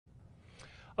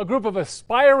A group of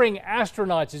aspiring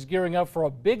astronauts is gearing up for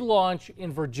a big launch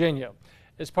in Virginia.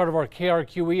 As part of our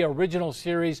KRQE original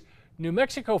series, New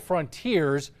Mexico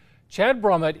Frontiers, Chad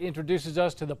Brummett introduces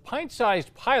us to the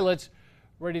pint-sized pilots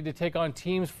ready to take on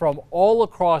teams from all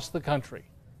across the country.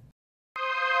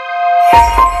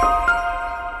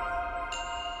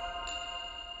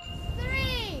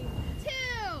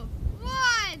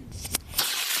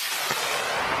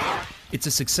 It's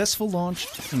a successful launch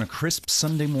on a crisp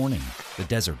Sunday morning. The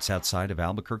deserts outside of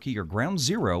Albuquerque are ground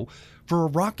zero for a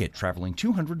rocket traveling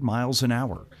 200 miles an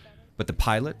hour. But the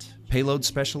pilot, payload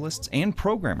specialists, and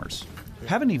programmers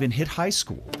haven't even hit high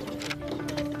school.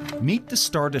 Meet the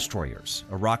Star Destroyers,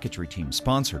 a rocketry team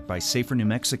sponsored by Safer New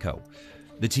Mexico.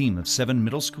 The team of 7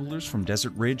 middle schoolers from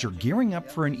Desert Ridge are gearing up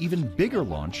for an even bigger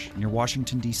launch near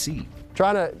Washington, D.C.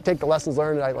 Trying to take the lessons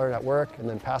learned that I learned at work and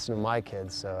then pass them to my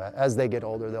kids, so as they get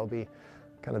older, they'll be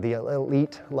kind of the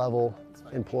elite level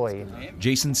employee.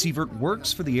 Jason Sievert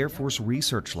works for the Air Force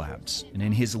Research Labs, and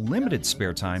in his limited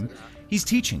spare time, he's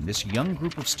teaching this young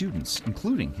group of students,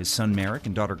 including his son Merrick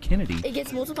and daughter Kennedy, it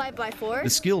gets multiplied by 4, the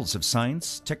skills of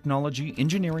science, technology,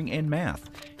 engineering, and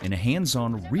math in a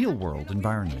hands-on, real-world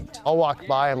environment. I'll walk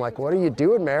by, I'm like, "What are you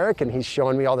doing, Merrick?" And he's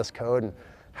showing me all this code and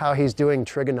how he's doing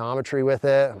trigonometry with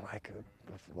it. I'm like,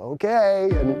 okay.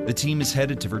 And the team is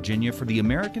headed to Virginia for the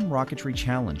American Rocketry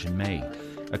Challenge in May,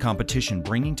 a competition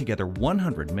bringing together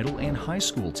 100 middle and high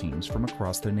school teams from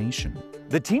across the nation.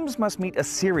 The teams must meet a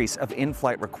series of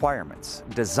in-flight requirements: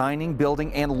 designing,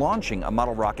 building, and launching a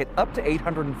model rocket up to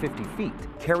 850 feet,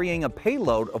 carrying a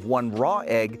payload of 1 raw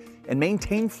egg, and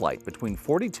maintain flight between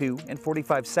 42 and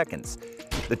 45 seconds.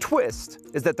 The twist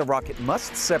is that the rocket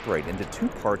must separate into 2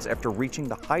 parts after reaching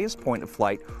the highest point of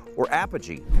flight, or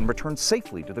apogee, and return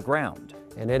safely to the ground.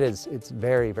 And it's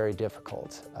very, very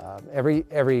difficult.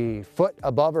 Every foot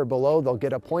above or below, they'll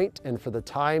get a point, and for the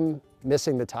time,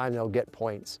 missing the time, they'll get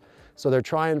points. So they're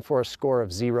trying for a score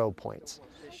of 0 points.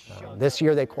 This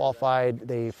year they qualified,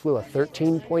 they flew a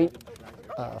 13-point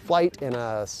flight and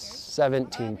a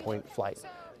 17-point flight,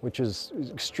 which is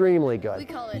extremely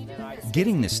good.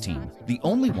 Getting this team, the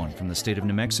only one from the state of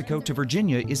New Mexico, to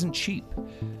Virginia isn't cheap.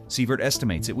 Sievert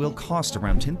estimates it will cost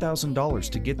around $10,000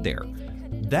 to get there.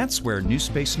 That's where New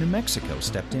Space New Mexico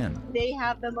stepped in. They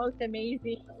have the most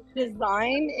amazing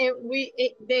design.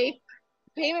 They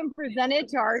came and presented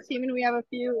to our team, and we have a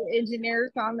few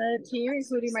engineers on the team,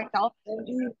 including myself. And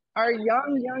these are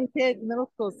young kids,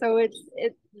 middle school. So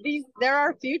they're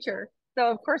our future. So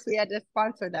of course we had to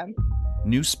sponsor them.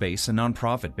 New Space, a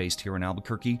nonprofit based here in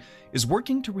Albuquerque, is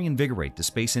working to reinvigorate the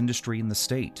space industry in the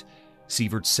state.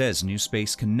 Sievert says New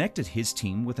Space connected his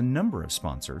team with a number of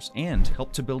sponsors and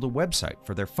helped to build a website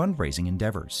for their fundraising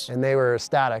endeavors. And they were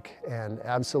ecstatic and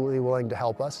absolutely willing to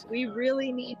help us. We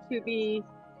really need to be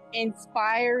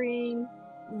inspiring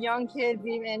young kids,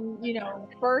 even,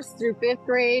 1st through 5th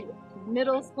grade,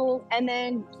 middle school, and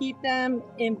then keep them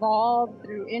involved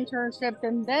through internships,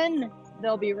 and then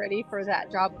they'll be ready for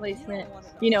that job placement,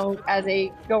 as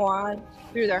they go on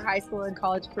through their high school and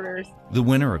college careers. The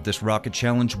winner of this rocket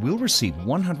challenge will receive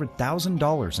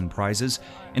 $100,000 in prizes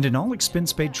and an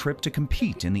all-expense-paid trip to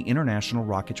compete in the International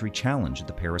Rocketry Challenge at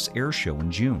the Paris Air Show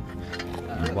in June.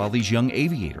 And while these young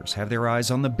aviators have their eyes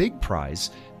on the big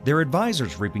prize, their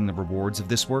advisors reaping the rewards of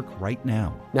this work right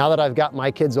now. Now that I've got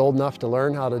my kids old enough to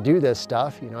learn how to do this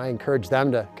stuff, I encourage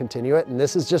them to continue it, and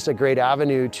this is just a great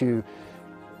avenue to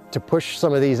push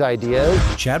some of these ideas.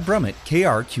 Chad Brummett,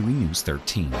 KRQE News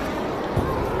 13.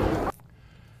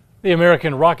 The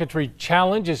American Rocketry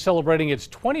Challenge is celebrating its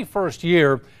 21st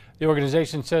year. The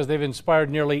organization says they've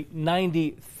inspired nearly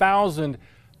 90,000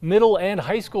 middle and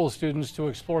high school students to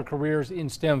explore careers in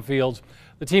STEM fields.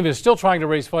 The team is still trying to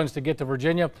raise funds to get to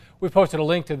Virginia. We've posted a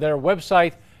link to their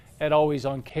website at always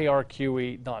on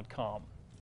krqe.com.